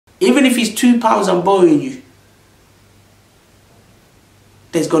Even if it's £2 I'm borrowing you,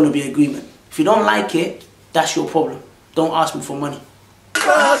 there's going to be agreement. If you don't like it, that's your problem. Don't ask me for money.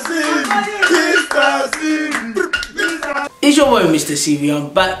 It's your boy Mr. CV. I'm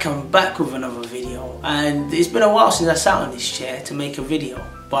back with another video, and it's been a while since I sat on this chair to make a video,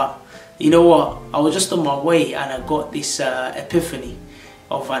 but you know what, I was just on my way and I got this epiphany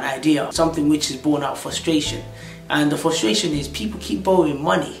of an idea, something which is born out of frustration. And the frustration is people keep borrowing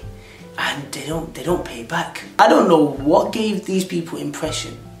money and they don't pay back. I don't know what gave these people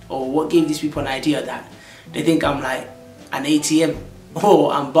impression, or what gave these people an idea that they think I'm like an ATM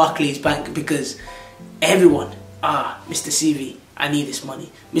or I'm Barclays Bank, because everyone, Mr. CV, I need this money.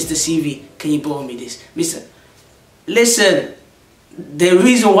 Mr. CV, can you borrow me this? Listen, the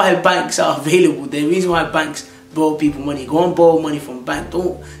reason why banks are available, the reason why banks borrow people money, go and borrow money from bank.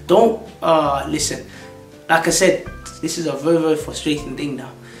 Listen, like I said, this is a very frustrating thing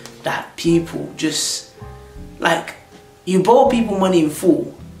now, that people just, like, you borrow people money in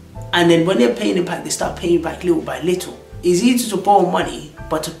full, and then when they're paying it back, they start paying back little by little. It's easy to borrow money,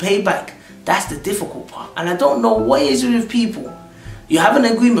 but to pay back, that's the difficult part. And I don't know what is it with people. You have an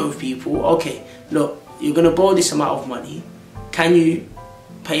agreement with people, okay, look, you're going to borrow this amount of money, can you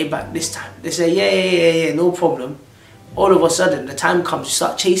pay back this time? They say, yeah, no problem. All of a sudden, the time comes, you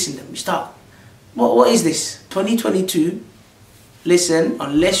start chasing them, you start, what is this? 2022, listen,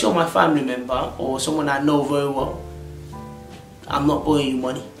 unless you're my family member or someone I know very well, I'm not borrowing you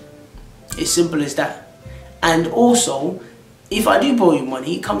money. It's simple as that. And also, if I do borrow you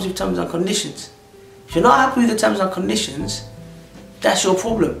money, it comes with terms and conditions. If you're not happy with the terms and conditions, that's your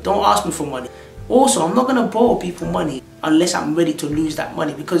problem. Don't ask me for money. Also, I'm not going to borrow people money unless I'm ready to lose that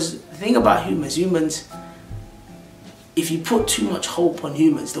money. Because the thing about humans, if you put too much hope on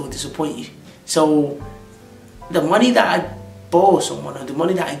humans, they'll disappoint you. So, the money that I borrow someone, or the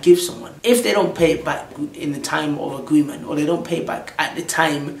money that I give someone, if they don't pay it back in the time of agreement, or they don't pay it back at the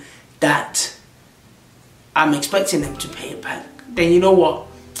time that I'm expecting them to pay it back, then you know what,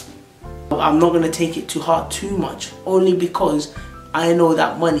 I'm not going to take it to heart too much, only because I know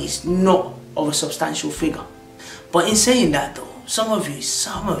that money is not of a substantial figure. But in saying that though, some of you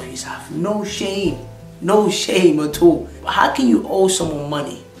have no shame at all. How can you owe someone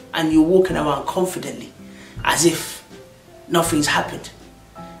money and you're walking around confidently as if nothing's happened?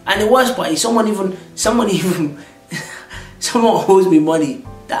 And the worst part is someone owes me money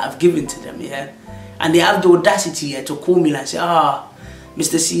that I've given to them, yeah? And they have the audacity to call me and say,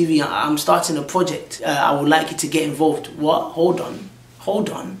 Mr. CV, I'm starting a project. I would like you to get involved. What? Hold on.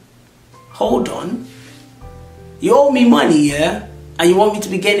 You owe me money, yeah? And you want me to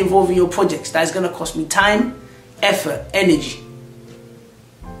be getting involved in your projects. That's going to cost me time, effort, energy.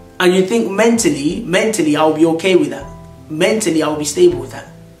 And you think mentally I'll be okay with that. Mentally I'll be stable with that.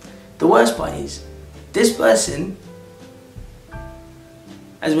 The worst part is, this person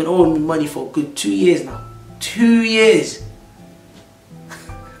has been owing me money for a good 2 years now. 2 years.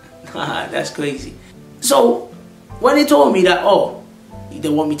 That's crazy. So, when they told me that, they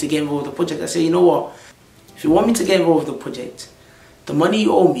want me to get involved with the project, I said, you know what? If you want me to get involved with the project, the money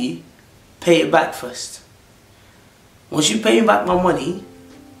you owe me, pay it back first. Once you pay me back my money,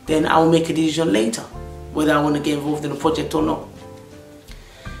 then I'll make a decision later whether I want to get involved in the project or not.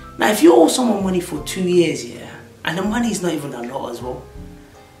 Now, if you owe someone money for 2 years, yeah, and the money is not even a lot as well.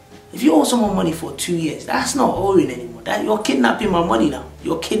 If you owe someone money for 2 years, that's not owing anymore. You're kidnapping my money now.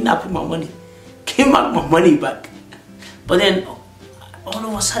 You're kidnapping my money. Give my money back. But then, all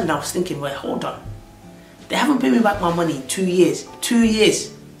of a sudden, I was thinking, wait, hold on. They haven't paid me back my money in 2 years. 2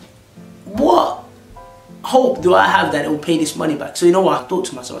 years. What hope do I have that it will pay this money back? So you know what? I thought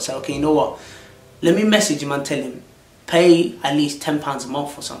to myself, I said, okay, you know what? Let me message him and tell him, pay at least £10 a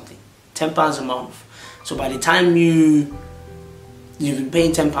month or something. £10 a month. So by the time you've been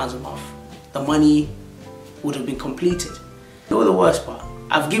paying £10 a month, the money would have been completed. You know the worst part?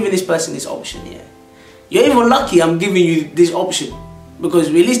 I've given this person this option here. You're even lucky I'm giving you this option,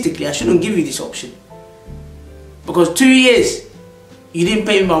 because realistically I shouldn't give you this option. Because 2 years you didn't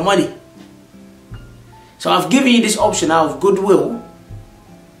pay me my money. So I've given you this option out of goodwill,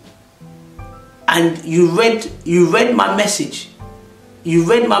 and you read my message. You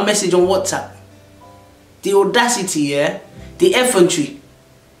read my message on WhatsApp. The audacity, yeah? The effrontery.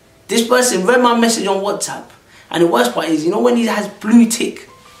 This person read my message on WhatsApp, and the worst part is, you know when he has blue tick,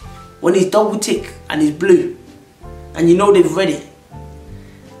 when he's double tick and he's blue, and you know they've read it,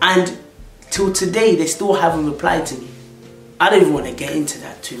 and till today they still haven't replied to me. I don't even want to get into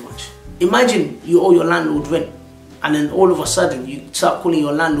that too much. Imagine you owe your landlord rent, and then all of a sudden you start calling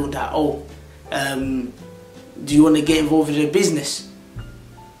your landlord that, do you want to get involved in a business?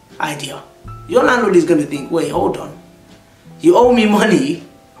 idea. Your landlord is going to think, wait, hold on. You owe me money,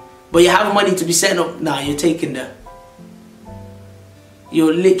 but you have money to be setting up. Nah, you're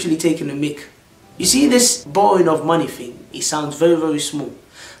literally taking the mick. You see, this borrowing of money thing, it sounds very, very small.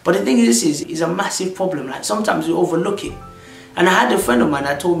 But the thing is a massive problem. Like, sometimes we overlook it. And I had a friend of mine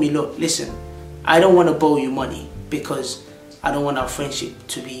that told me, look, listen, I don't want to borrow you money because I don't want our friendship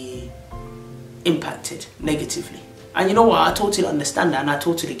to be impacted negatively. And you know what? I totally understand that and I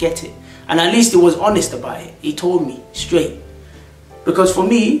totally get it. And at least he was honest about it. He told me straight. Because for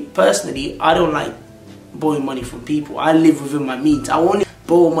me, personally, I don't like borrowing money from people. I live within my means. I only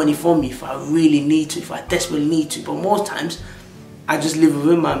borrow money from me if I really need to, if I desperately need to. But most times, I just live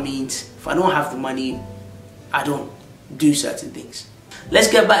within my means. If I don't have the money, I don't do certain things.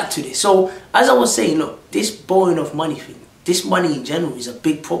 Let's get back to this. So, as I was saying, look, this borrowing of money thing, this money in general is a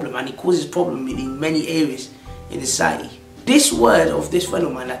big problem, and it causes problems in many areas in society. This word of this friend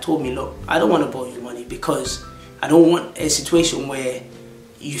of mine that told me, look, I don't want to borrow you money because I don't want a situation where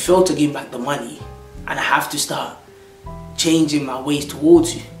you fail to give back the money and I have to start changing my ways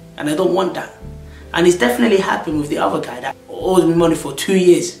towards you. And I don't want that. And it's definitely happened with the other guy that owes me money for 2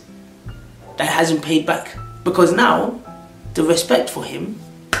 years that hasn't paid back. Because now, the respect for him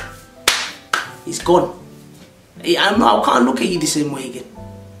is gone. I can't look at you the same way again.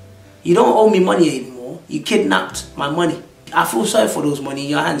 You don't owe me money anymore. You kidnapped my money. I feel sorry for those money in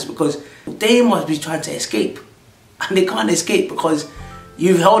your hands because they must be trying to escape. And they can't escape because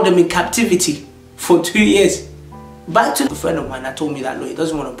you've held them in captivity for 2 years. Back to the friend of mine that told me that, look, he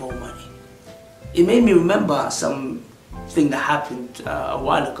doesn't want to borrow money. It made me remember something that happened a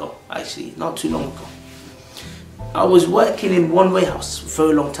while ago, actually, not too long ago. I was working in one warehouse a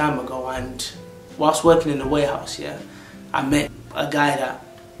very long time ago, and whilst working in the warehouse, I met a guy that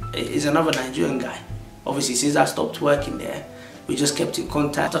is another Nigerian guy. Obviously, since I stopped working there, we just kept in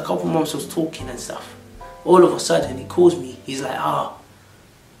contact. After a couple months of talking and stuff, all of a sudden he calls me. He's like,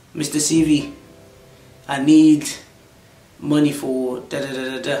 Mr. CV, I need money for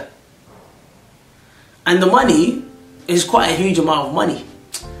da-da-da-da-da. And the money is quite a huge amount of money.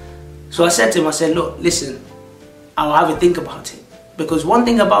 So I said to him, I said, look, listen, I'll have a think about it. Because one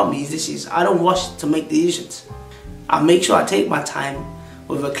thing about me is I don't rush to make decisions. I make sure I take my time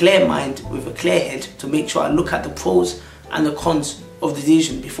with a clear mind, with a clear head, to make sure I look at the pros and the cons of the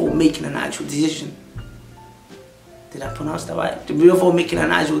decision before making an actual decision. Did I pronounce that right? Before making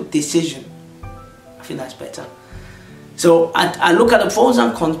an actual decision. I think that's better. So I look at the pros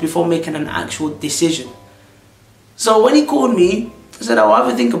and cons before making an actual decision. So when he called me, I said, I'll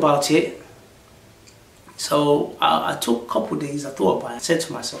have a think about it. So I took a couple of days, I thought about it. I said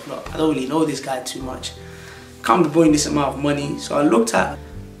to myself, look, I don't really know this guy too much. Can't be borrowing this amount of money. So I looked at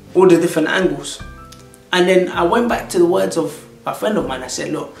all the different angles. And then I went back to the words of a friend of mine. I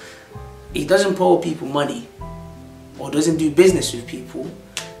said, look, he doesn't borrow people money or doesn't do business with people,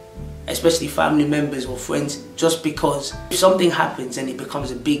 especially family members or friends, just because if something happens and it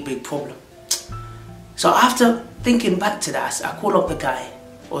becomes a big, big problem. So after thinking back to that, I called up the guy.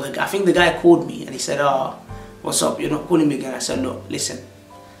 I think the guy called me and he said, what's up, you're not calling me again? I said, look, listen,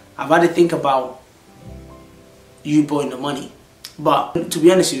 I've had to think about you borrowing the money. But to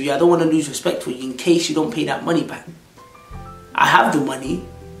be honest with you, I don't want to lose respect for you in case you don't pay that money back. I have the money,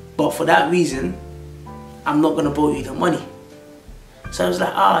 but for that reason, I'm not going to borrow you the money. So I was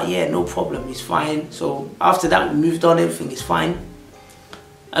like, yeah, no problem, it's fine. So after that, we moved on, everything is fine.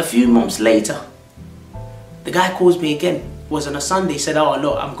 A few months later, the guy calls me again. It was on a Sunday, said,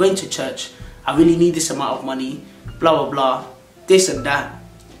 look, I'm going to church. I really need this amount of money, blah, blah, blah, this and that.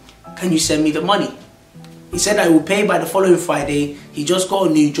 Can you send me the money? He said I will pay by the following Friday. He just got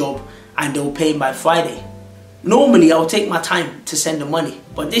a new job and they will pay him by Friday. Normally, I would take my time to send the money.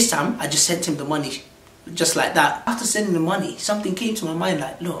 But this time, I just sent him the money. Just like that. After sending the money, something came to my mind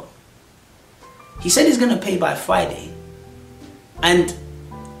like, look, he said he's going to pay by Friday. And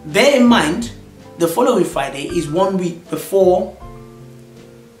bear in mind, the following Friday is 1 week before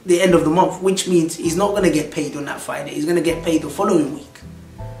the end of the month, which means he's not going to get paid on that Friday. He's going to get paid the following week.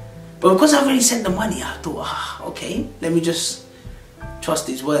 But because I've already sent the money, I thought, okay, let me just trust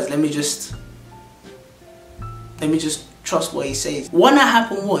his words. Let me just trust what he says. What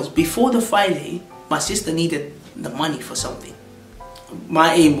happened was, before the Friday, my sister needed the money for something.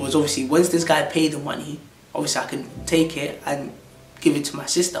 My aim was, obviously, once this guy paid the money, obviously I can take it and give it to my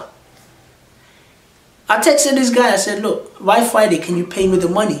sister. I texted this guy, I said, look, by Friday, can you pay me the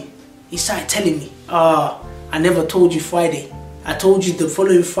money? He started telling me, I never told you Friday. I told you the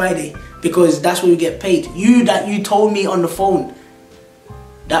following Friday because that's when you get paid. You told me on the phone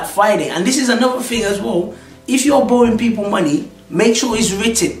that Friday. And this is another thing as well. If you're borrowing people money, make sure it's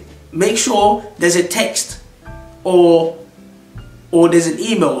written. make sure there's a text or there's an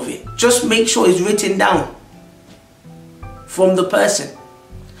email of it. Just make sure it's written down from the person.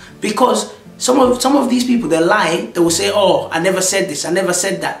 Because some of these people, they lie. They will say, oh, I never said this, I never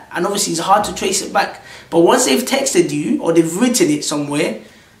said that. And obviously it's hard to trace it back. But once they've texted you or they've written it somewhere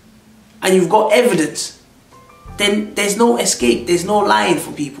and you've got evidence, then there's no escape, there's no lying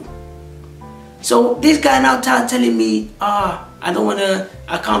for people. So this guy now telling me, I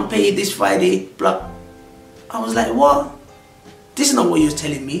can't pay this Friday, blah. I was like, what? This is not what you're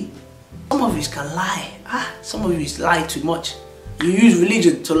telling me. Some of you can lie. Some of you lie too much. You use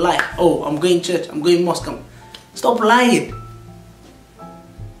religion to lie. Oh, I'm going to church, I'm going mosque. Stop lying.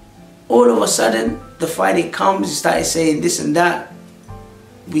 All of a sudden, the Friday comes, you started saying this and that.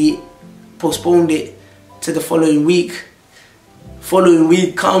 We postponed it to the following week. Following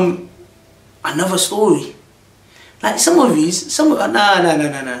week come another story. Like some of these, Some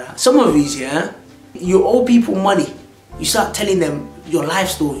of these, yeah, you owe people money. You start telling them your life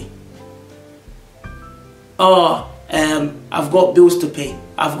story. Oh, I've got bills to pay.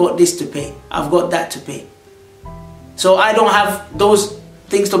 I've got this to pay. I've got that to pay. So I don't have those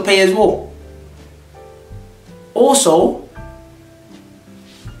things to pay as well. Also,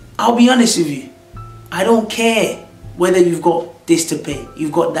 I'll be honest with you. I don't care whether you've got this to pay,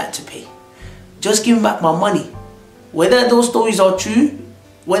 you've got that to pay. Just give me back my money. Whether those stories are true,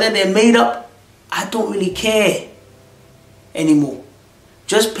 whether they're made up, I don't really care anymore.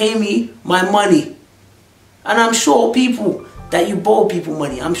 Just pay me my money. And I'm sure people that you borrow people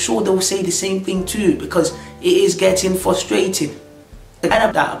money, I'm sure they'll say the same thing too, because it is getting frustrating. The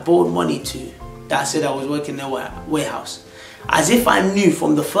guy that I borrowed money to, that I said I was working in a warehouse, as if I knew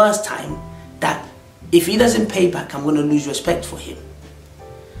from the first time that if he doesn't pay back, I'm going to lose respect for him.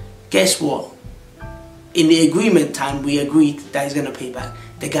 Guess what? In the agreement time, we agreed that he's going to pay back.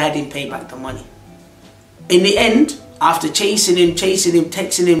 The guy didn't pay back the money. In the end, after chasing him,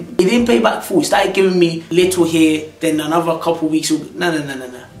 texting him, he didn't pay back full. He started giving me little here, then another couple weeks. No.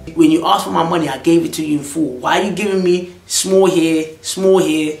 When you asked for my money, I gave it to you in full. Why are you giving me small here, small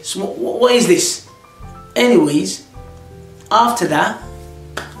here, small? What is this? Anyways, after that,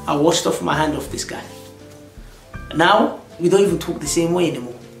 I washed off my hand off this guy. Now, we don't even talk the same way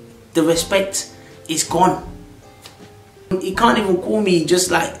anymore. The respect is gone. He can't even call me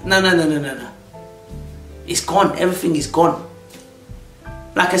just like, no. It's gone. Everything is gone.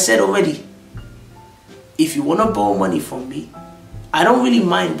 Like I said already, if you want to borrow money from me, I don't really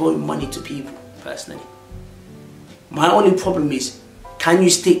mind borrowing money to people, personally. My only problem is, can you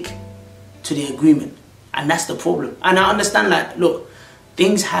stick to the agreement? And that's the problem. And I understand, like, look,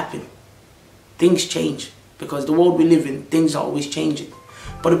 things happen. Things change. Because the world we live in, things are always changing.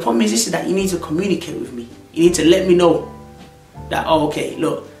 But the problem is this, is that you need to communicate with me. You need to let me know that, oh, okay,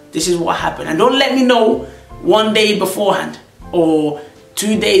 look, this is what happened. And don't let me know 1 day beforehand or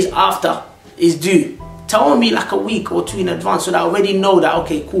 2 days after it's due. Tell me like a week or two in advance so that I already know that,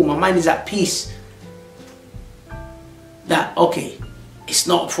 okay, cool, my mind is at peace. That, okay, it's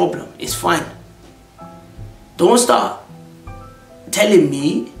not a problem, it's fine. Don't start telling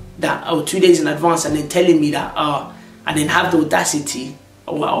me that, oh, 2 days in advance and then telling me that, and then have the audacity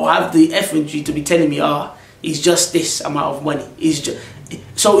or have the effrontery to be telling me, it's just this amount of money.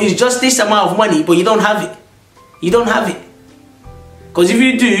 So it's just this amount of money, but you don't have it. You don't have it. Because if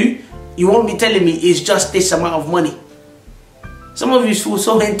you do, you won't be telling me it's just this amount of money. Some of you feel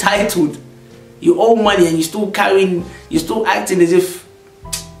so entitled. You owe money and you're still acting as if,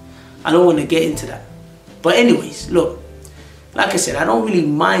 I don't want to get into that. But anyways, look, like I said, I don't really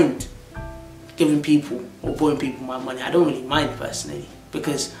mind giving people or borrowing people my money. I don't really mind personally,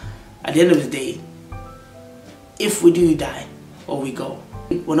 because at the end of the day, if we do die or we go,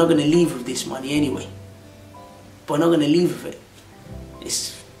 we're not going to leave with this money anyway. But we're not going to leave with it.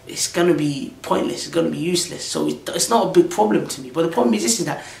 It's going to be pointless. It's going to be useless. So it's not a big problem to me. But the problem is this, is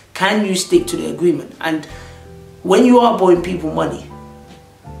that, can you stick to the agreement? And when you are borrowing people money,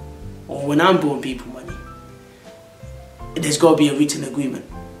 or when I'm borrowing people money, there's got to be a written agreement.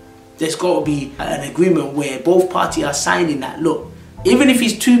 There's got to be an agreement where both parties are signing that, look, even if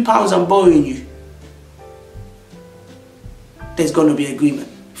it's £2 I'm borrowing you, there's going to be agreement.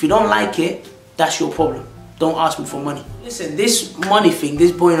 If you don't like it, that's your problem. Don't ask me for money. Listen, this money thing,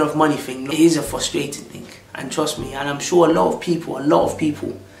 this borrowing of money thing, it is a frustrating thing. And trust me, and I'm sure a lot of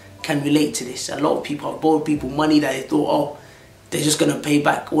people can relate to this. A lot of people have borrowed people money that they thought, oh, they're just going to pay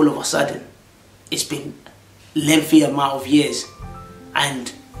back all of a sudden. It's been lengthy amount of years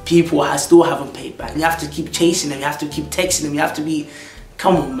and people still haven't paid back. You have to keep chasing them, you have to keep texting them, you have to be,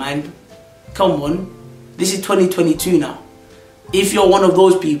 come on man, come on. This is 2022 now. if you're one of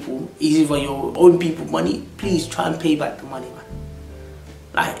those people, is either your own people money, please try and pay back the money, man.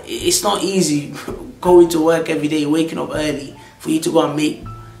 Like, it's not easy going to work every day, waking up early for you to go and make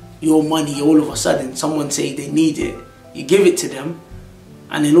your money. All of a sudden someone say they need it, you give it to them,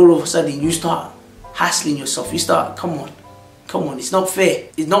 and then all of a sudden you start hassling yourself. You start, come on, it's not fair.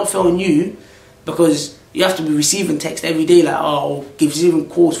 It's not fair on you, because you have to be receiving text every day like, oh, receiving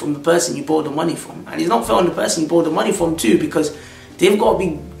calls from the person you borrowed the money from. And it's not fair on the person you borrowed the money from too, because they've got to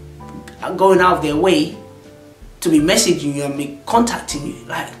be going out of their way to be messaging you and be contacting you.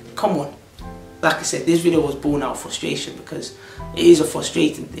 Like, come on. Like I said, this video was born out of frustration, because it is a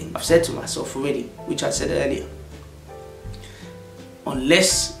frustrating thing. I've said to myself already, which I said earlier,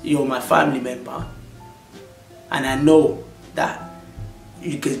 unless you're my family member and I know that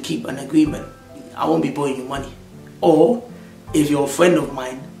you can keep an agreement, I won't be borrowing you money. Or if you're a friend of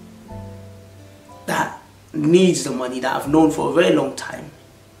mine that needs the money, that I've known for a very long time,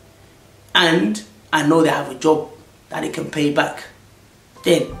 and I know they have a job that they can pay back,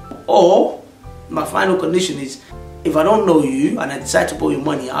 then, or my final condition is, if I don't know you and I decide to borrow you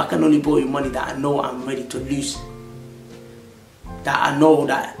money, I can only borrow you money that I know I'm ready to lose. That I know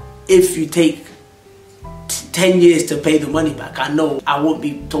that if you take 10 years to pay the money back, I know I won't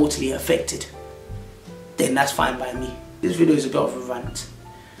be totally affected. Then that's fine by me. This video is a bit of a rant.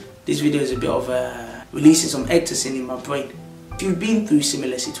 This video is a bit of releasing some ecstasy in my brain. If you've been through a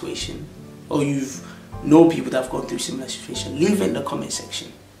similar situation, or you've know people that have gone through similar situation, leave it in the comment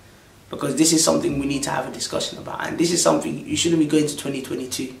section, because this is something we need to have a discussion about, and this is something you shouldn't be going to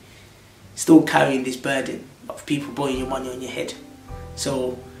 2022 still carrying this burden of people borrowing your money on your head.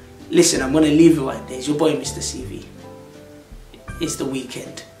 So listen, I'm going to leave it right there. It's your boy Mr. CV. It's the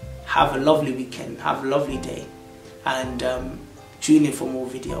weekend. Have a lovely weekend, have a lovely day, and tune in for more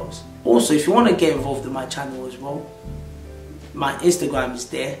videos. Also, if you want to get involved in my channel as well, my Instagram is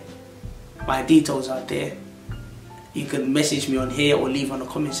there, my details are there. You can message me on here or leave on the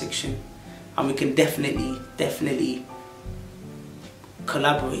comment section, and we can definitely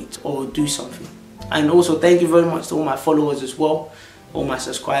collaborate or do something. And also, thank you very much to all my followers as well, all my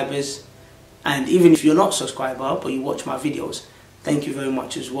subscribers, and even if you're not a subscriber but you watch my videos, thank you very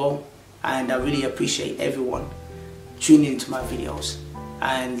much as well. And I really appreciate everyone tuning into my videos,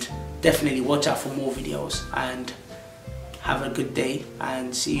 and definitely watch out for more videos, and have a good day,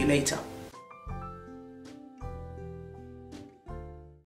 and see you later.